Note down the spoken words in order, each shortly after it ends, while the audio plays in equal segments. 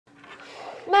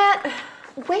Matt,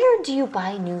 where do you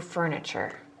buy new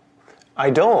furniture? I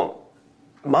don't.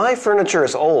 My furniture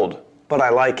is old, but I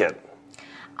like it.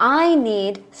 I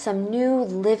need some new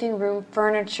living room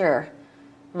furniture.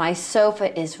 My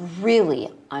sofa is really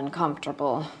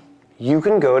uncomfortable. You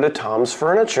can go to Tom's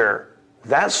Furniture.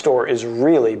 That store is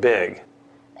really big.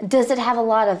 Does it have a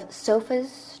lot of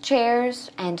sofas,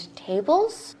 chairs, and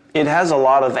tables? It has a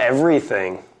lot of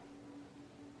everything.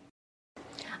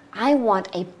 I want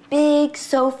a big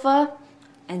sofa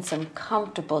and some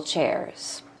comfortable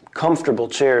chairs. Comfortable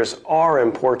chairs are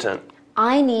important.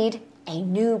 I need a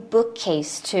new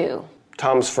bookcase too.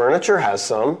 Tom's Furniture has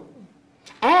some.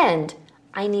 And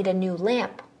I need a new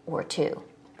lamp or two.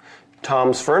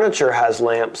 Tom's Furniture has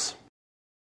lamps.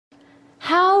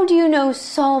 How do you know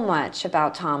so much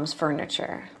about Tom's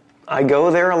Furniture? I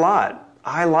go there a lot.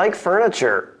 I like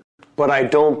furniture, but I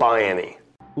don't buy any.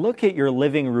 Look at your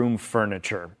living room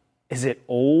furniture. Is it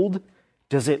old?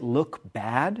 Does it look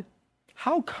bad?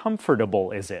 How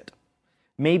comfortable is it?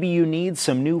 Maybe you need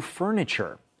some new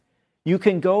furniture. You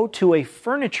can go to a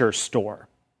furniture store.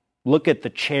 Look at the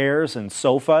chairs and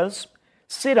sofas.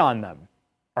 Sit on them.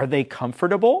 Are they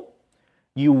comfortable?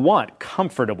 You want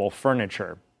comfortable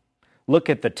furniture. Look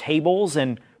at the tables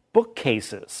and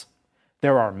bookcases.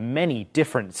 There are many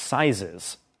different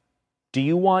sizes. Do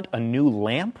you want a new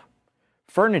lamp?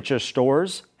 Furniture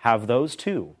stores have those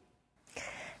too.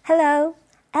 Hello,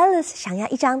 Alice 想要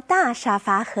一张大沙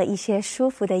发和一些舒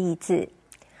服的椅子。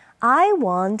I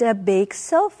want a big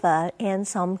sofa and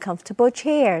some comfortable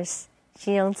chairs.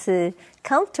 形容词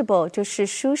comfortable 就是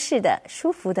舒适的、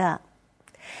舒服的。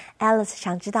Alice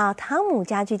想知道汤姆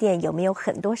家具店有没有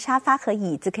很多沙发和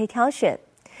椅子可以挑选。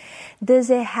Does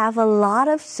it have a lot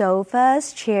of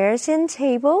sofas, chairs, and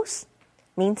tables?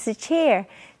 名词 chair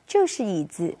就是椅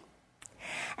子。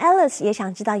Alice 也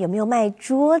想知道有没有卖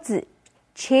桌子。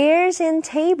Chairs and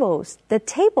tables. The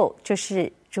table 就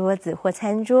是桌子或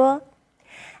餐桌。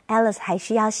Alice 还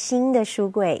需要新的书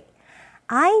柜。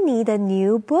I need a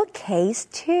new bookcase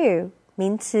too.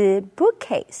 名词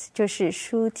bookcase 就是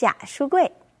书架、书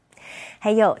柜。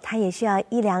还有，她也需要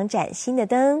一两盏新的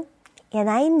灯。And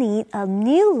I need a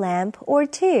new lamp or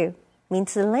two. 名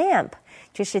词 lamp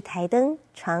就是台灯、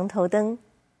床头灯。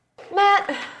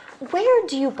Matt, where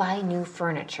do you buy new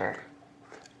furniture?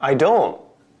 I don't.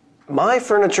 My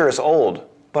furniture is old,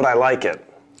 but I like it.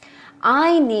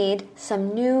 I need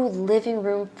some new living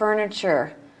room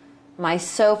furniture. My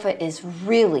sofa is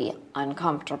really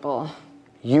uncomfortable.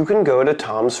 You can go to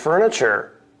Tom's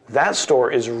Furniture. That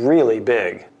store is really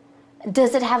big.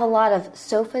 Does it have a lot of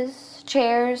sofas,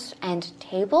 chairs, and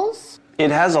tables?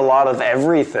 It has a lot of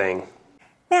everything.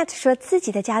 Matt 说自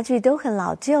己的家具都很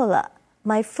老旧了。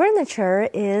My furniture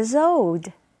is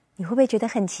old. 你会不会觉得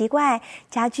很奇怪？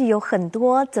家具有很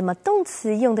多，怎么动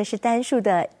词用的是单数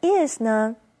的 is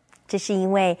呢？这是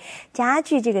因为家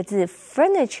具这个字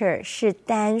furniture 是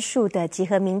单数的集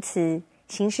合名词，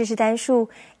形式是单数，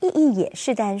意义也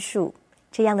是单数。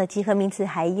这样的集合名词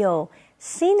还有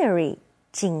scenery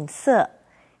景色、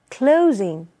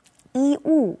clothing 衣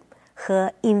物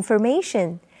和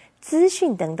information 资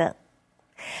讯等等。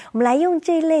我们来用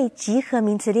这类集合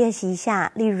名词练习一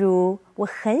下，例如我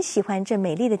很喜欢这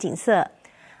美丽的景色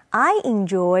I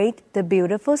enjoyed the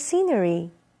beautiful scenery，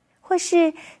 或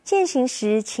是健行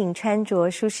时请穿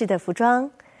着舒适的服装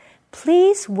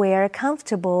Please wear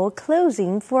comfortable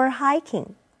clothing for hiking。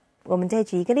 我们再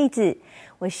举一个例子，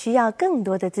我需要更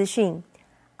多的资讯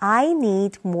I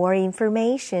need more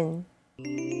information。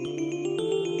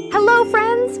 Hello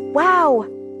friends! Wow!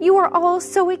 You are all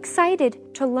so excited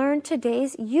to learn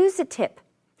today's Use It tip.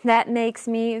 That makes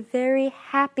me very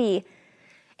happy.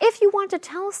 If you want to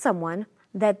tell someone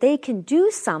that they can do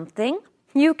something,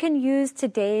 you can use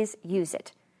today's Use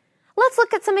It. Let's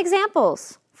look at some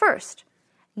examples. First,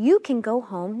 you can go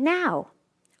home now.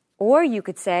 Or you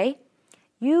could say,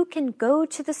 you can go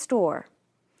to the store.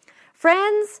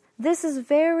 Friends, this is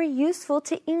very useful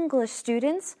to English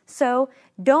students, so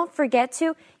don't forget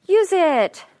to use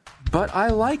it. But I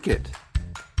like it.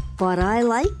 But I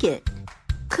like it.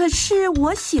 可是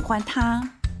我喜欢它。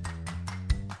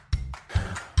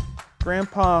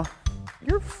 Grandpa,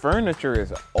 your furniture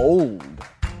is old.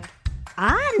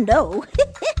 I know,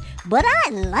 but I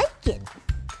like it.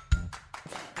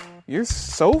 Your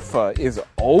sofa is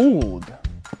old.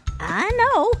 I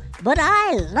know, but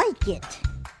I like it.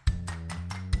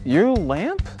 Your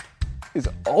lamp is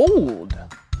old.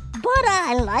 But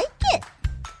I like it.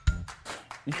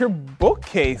 Your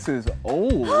bookcase is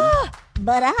old.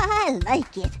 But I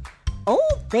like it.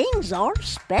 Old things are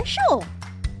special.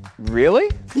 Really?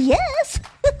 Yes,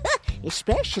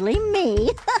 especially me.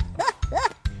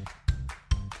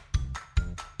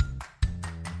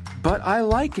 But I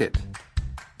like it.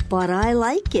 But I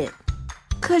like it.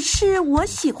 可是我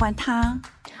喜欢它。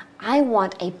I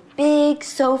want a big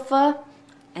sofa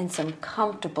and some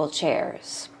comfortable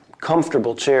chairs.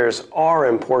 Comfortable chairs are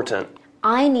important.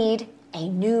 I need a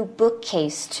new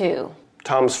bookcase too.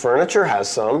 Tom's Furniture has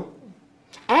some.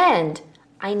 And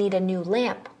I need a new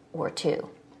lamp or two.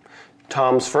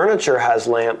 Tom's Furniture has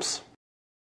lamps.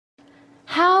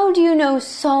 How do you know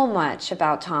so much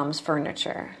about Tom's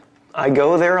Furniture? I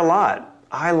go there a lot.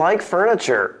 I like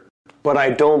furniture, but I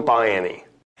don't buy any.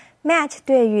 Matt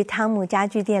对于汤姆家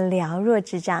具店了若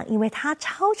指掌，因为他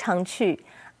超常去。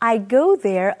I go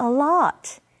there a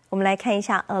lot. 我们来看一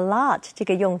下 a lot 这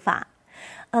个用法。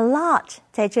A lot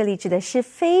在这里指的是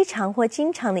非常或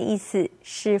经常的意思，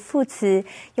是副词，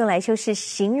用来修饰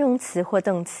形容词或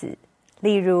动词。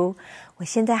例如，我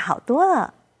现在好多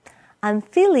了。I'm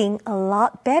feeling a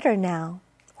lot better now.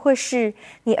 或是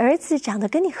你儿子长得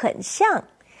跟你很像。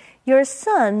Your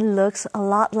son looks a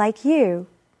lot like you.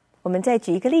 我们再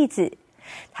举一个例子，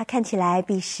他看起来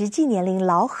比实际年龄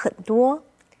老很多。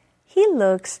He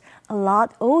looks a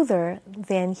lot older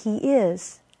than he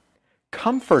is.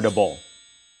 Comfortable.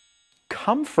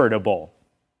 Comfortable.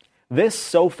 This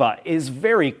sofa is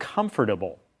very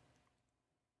comfortable.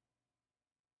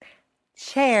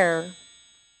 Chair.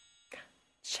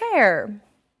 Chair.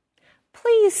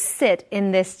 Please sit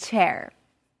in this chair.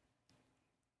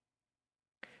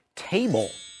 Table.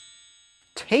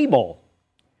 Table.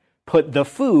 Put the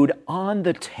food on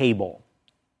the table.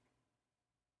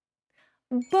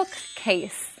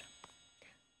 Bookcase.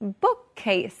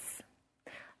 Bookcase.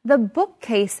 The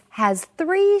bookcase has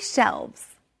 3 shelves.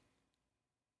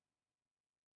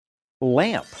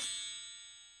 Lamp.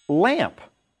 Lamp.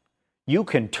 You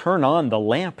can turn on the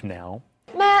lamp now.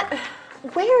 Matt,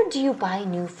 where do you buy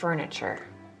new furniture?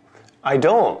 I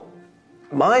don't.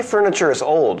 My furniture is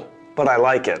old, but I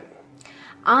like it.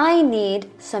 I need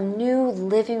some new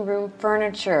living room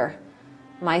furniture.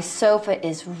 My sofa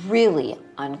is really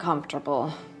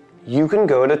uncomfortable. You can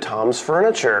go to Tom's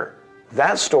Furniture.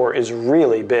 That store is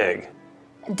really big.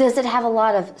 Does it have a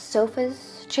lot of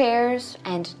sofas, chairs,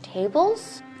 and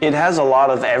tables? It has a lot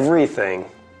of everything.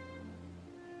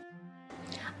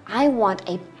 I want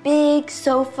a big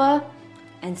sofa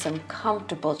and some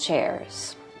comfortable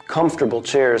chairs. Comfortable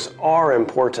chairs are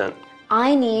important.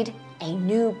 I need a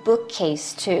new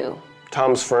bookcase too.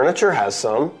 Tom's Furniture has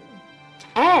some.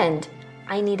 And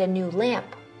I need a new lamp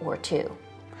or two.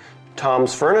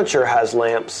 Tom's Furniture has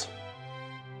lamps.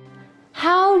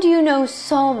 How do you know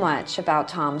so much about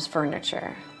Tom's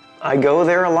Furniture? I go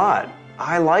there a lot.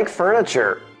 I like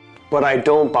furniture, but I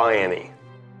don't buy any.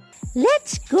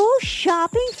 Let's go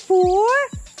shopping for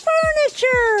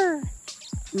furniture.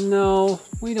 No,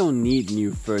 we don't need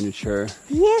new furniture.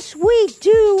 Yes, we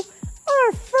do.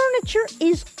 Our furniture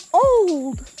is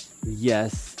old.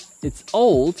 Yes, it's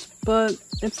old, but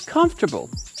it's comfortable.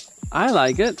 I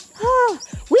like it.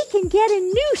 We can get a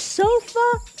new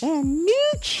sofa and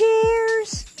new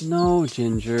chairs. No,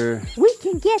 Ginger. We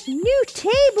can get new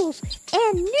tables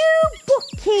and new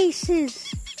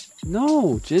bookcases.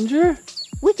 No, Ginger.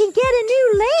 We can get a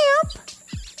new lamp.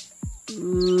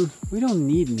 We don't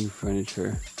need new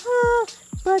furniture.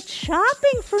 But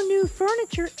shopping for new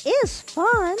furniture is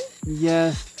fun.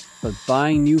 Yes, but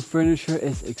buying new furniture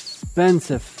is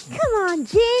expensive. Come on,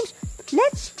 James.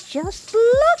 Let's just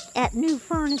look at new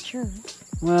furniture.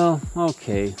 Well,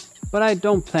 okay, but I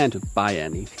don't plan to buy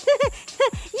any.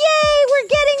 Yay, we're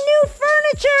getting new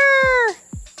furniture!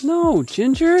 No,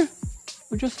 Ginger.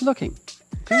 We're just looking.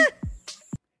 Okay?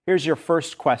 Here's your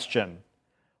first question.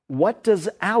 What does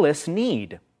Alice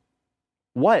need?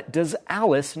 What does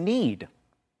Alice need?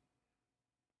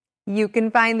 You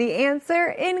can find the answer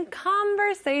in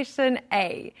Conversation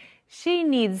A. She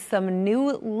needs some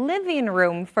new living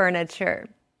room furniture.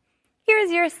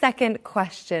 Here's your second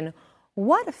question.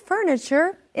 What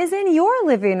furniture is in your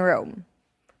living room?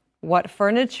 What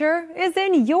furniture is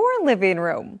in your living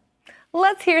room?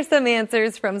 Let's hear some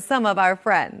answers from some of our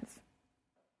friends.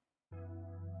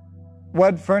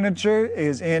 What furniture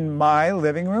is in my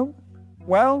living room?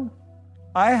 Well,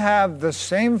 I have the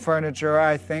same furniture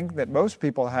I think that most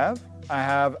people have. I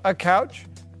have a couch,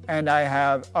 and I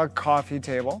have a coffee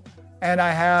table, and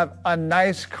I have a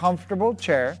nice, comfortable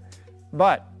chair,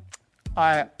 but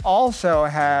I also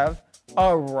have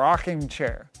a rocking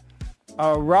chair.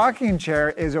 A rocking chair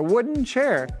is a wooden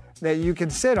chair that you can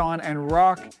sit on and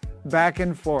rock back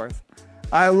and forth.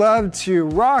 I love to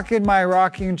rock in my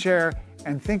rocking chair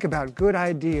and think about good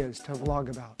ideas to vlog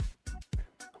about.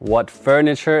 What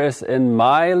furniture is in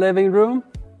my living room?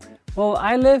 Well,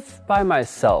 I live by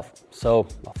myself, So,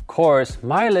 of course,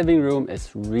 my living room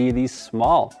is really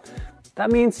small.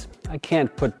 That means I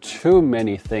can't put too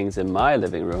many things in my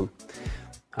living room.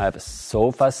 I have a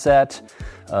sofa set,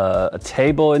 a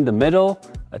table in the middle,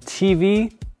 a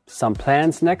TV, some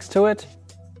plants next to it.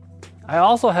 I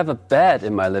also have a bed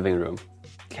in my living room.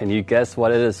 Can you guess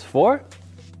what it is for?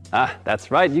 Ah,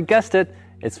 that's right, you guessed it.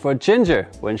 It's for Ginger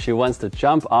when she wants to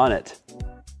jump on it.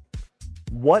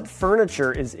 What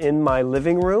furniture is in my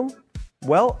living room?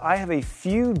 Well, I have a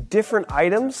few different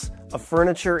items of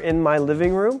furniture in my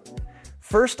living room.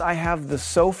 First, I have the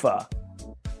sofa.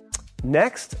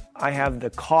 Next, I have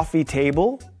the coffee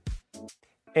table.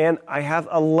 And I have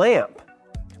a lamp.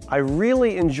 I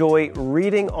really enjoy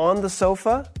reading on the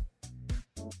sofa,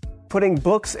 putting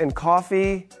books and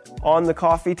coffee on the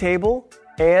coffee table,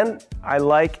 and I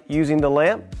like using the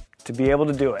lamp to be able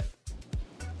to do it.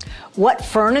 What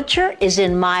furniture is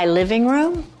in my living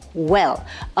room? Well,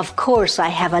 of course, I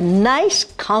have a nice,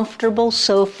 comfortable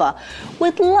sofa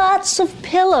with lots of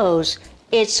pillows.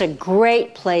 It's a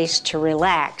great place to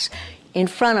relax. In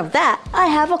front of that, I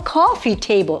have a coffee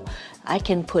table. I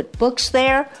can put books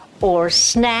there or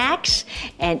snacks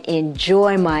and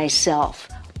enjoy myself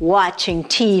watching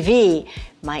TV.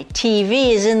 My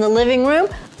TV is in the living room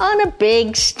on a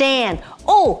big stand.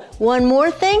 Oh, one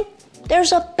more thing.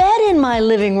 There's a bed in my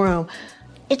living room.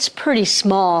 It's pretty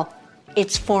small.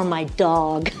 It's for my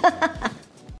dog.